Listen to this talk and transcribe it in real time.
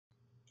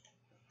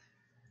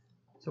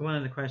So one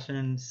of the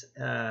questions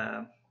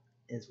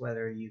is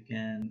whether you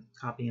can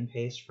copy and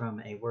paste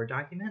from a Word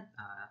document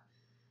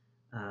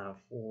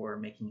for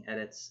making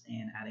edits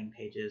and adding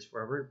pages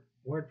for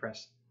a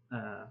WordPress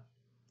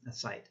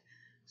site.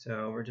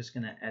 So we're just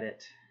going to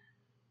edit.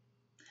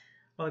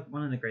 Well,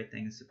 one of the great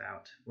things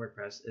about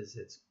WordPress is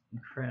its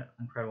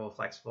incredible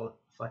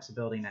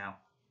flexibility now.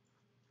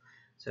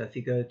 So if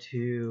you go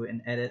to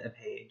and edit a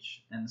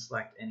page and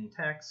select any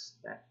text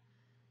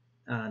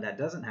that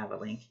doesn't have a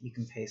link, you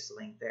can paste the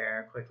link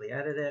there, quickly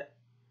edit it,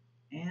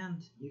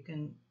 and you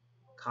can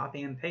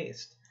copy and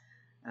paste.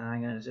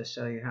 I'm going to just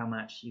show you how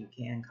much you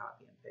can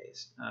copy and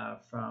paste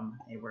from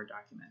a Word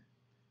document.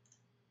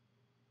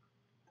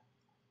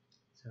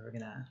 So we're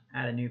going to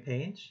add a new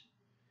page,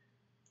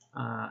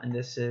 and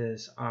this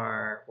is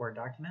our Word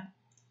document.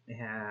 We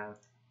have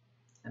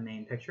a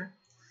main picture,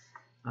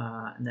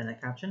 and then a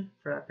caption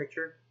for that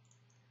picture,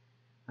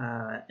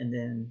 and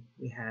then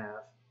we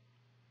have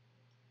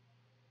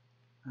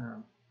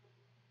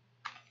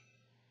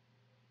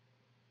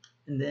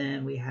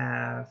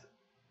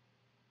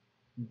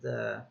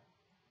the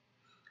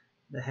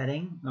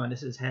heading. Oh,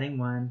 this is heading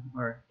 1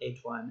 or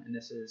H1, and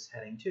this is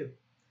heading 2.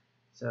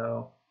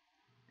 So,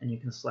 and you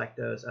can select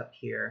those up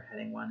here,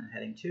 heading 1 and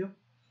heading 2.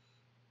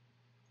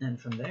 And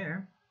from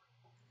there,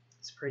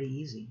 it's pretty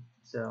easy.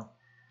 So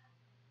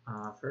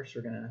first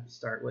we're going to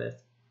start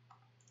with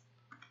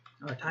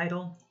our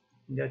title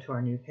and go to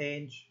our new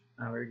page.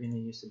 We're going to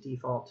use the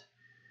default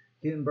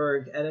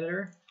Gutenberg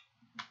editor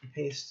to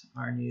paste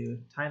our new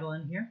title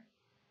in here.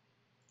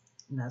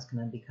 And that's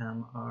going to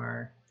become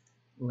our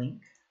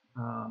link,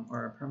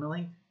 or a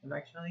permalink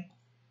eventually.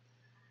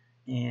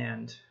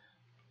 And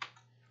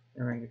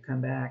then we're going to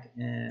come back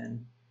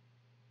and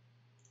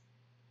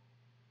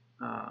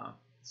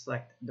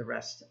select the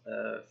rest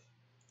of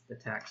the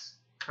text,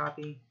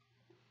 copy,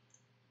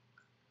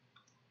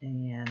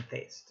 and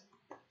paste.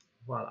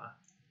 Voila.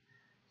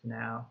 So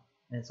now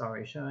it's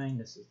already showing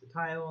this is the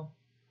title,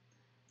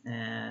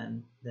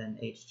 and then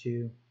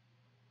H2,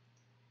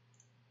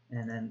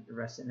 and then the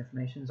rest of the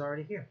information is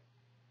already here.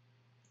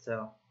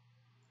 So,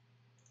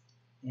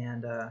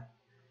 and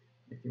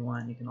if you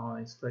want, you can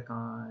always click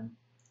on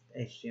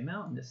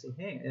HTML and just see,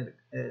 hey,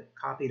 it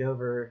copied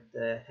over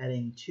the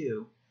heading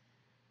 2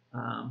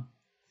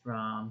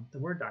 from the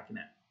Word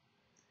document.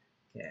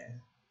 Okay.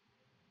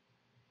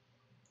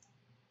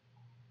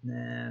 And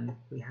then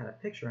we had a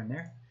picture in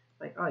there.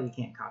 Like, oh, you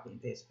can't copy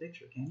and paste a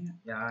picture, can you?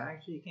 Yeah,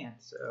 actually you can.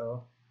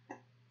 So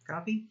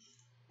copy,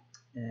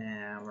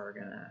 and we're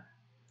gonna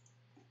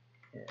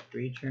hit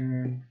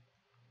return,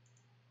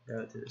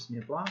 go to this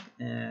new block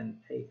and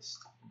paste.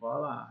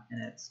 Voila,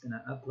 and it's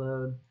gonna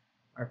upload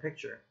our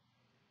picture.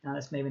 Now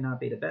this maybe not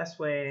be the best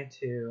way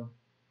to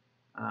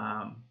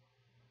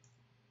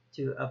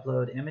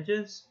upload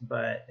images,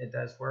 but it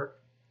does work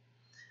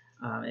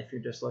if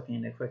you're just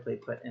looking to quickly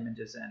put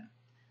images in.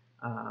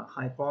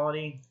 High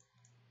quality,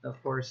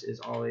 of course, is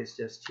always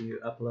just to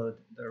upload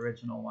the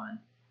original one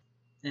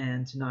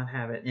and to not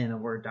have it in a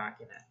Word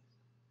document.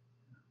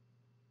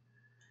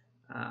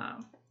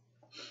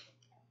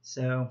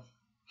 So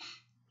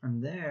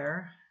from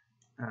there,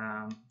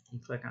 you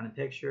click on a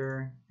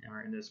picture, and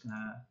we're just going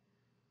to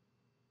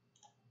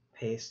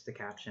paste the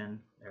caption.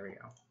 There we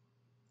go.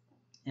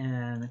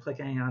 And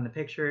clicking on the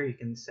picture, you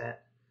can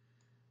set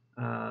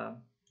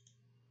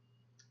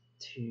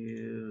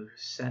to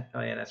set,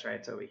 oh yeah, that's right,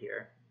 it's over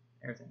here.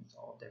 Everything's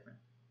all different.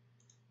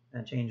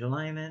 And change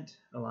alignment,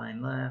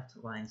 align left,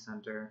 align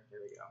center,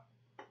 there we go.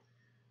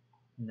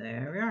 And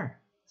there we are.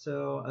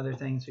 So other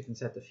things, we can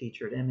set the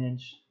featured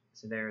image.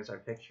 So there's our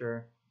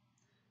picture.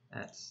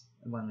 That's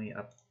the one we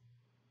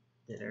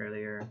did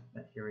earlier,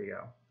 but here we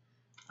go.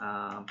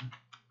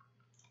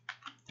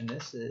 And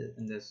this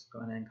is,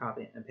 going in and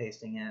copying and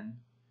pasting in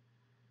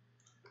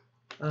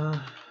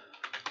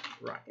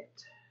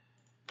rocket.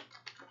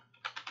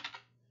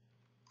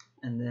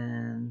 And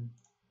then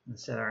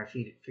let's set our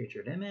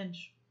featured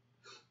image,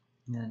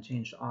 and then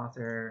change the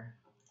author,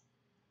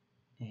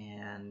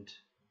 and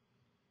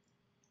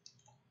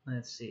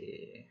let's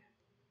see,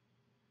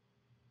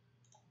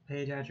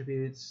 page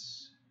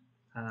attributes,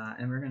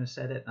 and we're going to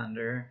set it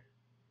under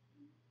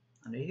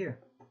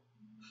here.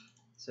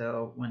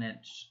 So when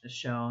it's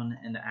shown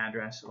in the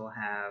address, we'll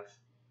have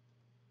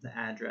the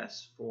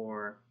address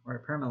for, or a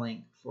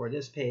permalink for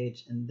this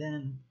page, and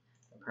then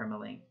a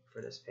permalink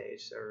for this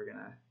page. So we're going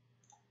to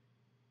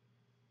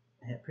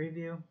hit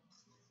preview.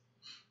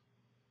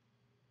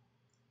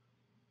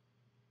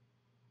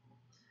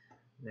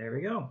 There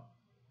we go.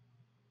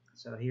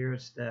 So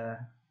here's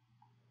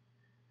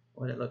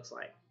what it looks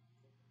like.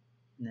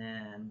 And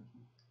then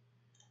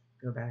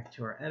go back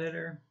to our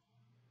editor,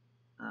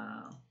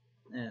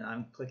 and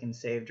I'm clicking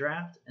Save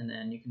Draft, and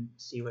then you can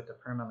see what the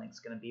permalink is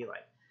going to be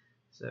like.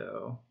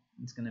 So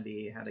it's going to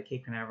be how to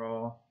Cape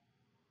Canaveral,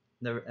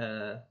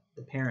 the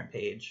parent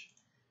page,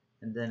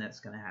 and then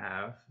it's going to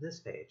have this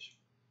page.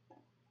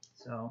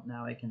 So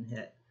now I can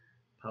hit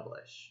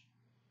publish.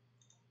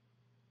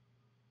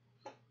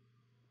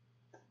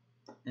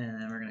 And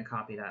then we're going to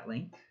copy that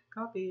link.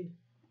 Copied.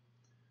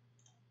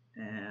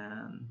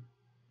 And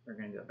we're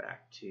going to go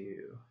back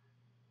to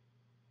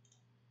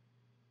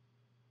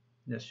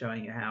just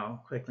showing you how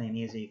quickly and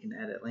easy you can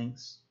edit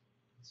links.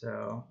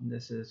 So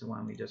this is the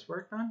one we just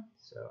worked on.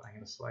 So I'm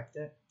going to select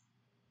it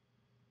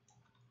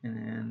and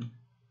then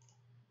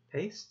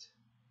paste.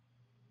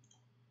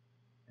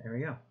 There we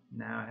go.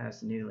 Now it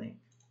has the new link.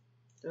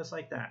 Just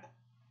like that.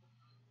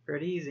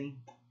 Pretty easy.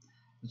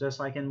 Just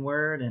like in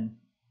Word, and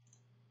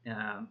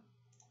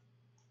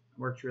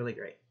works really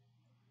great.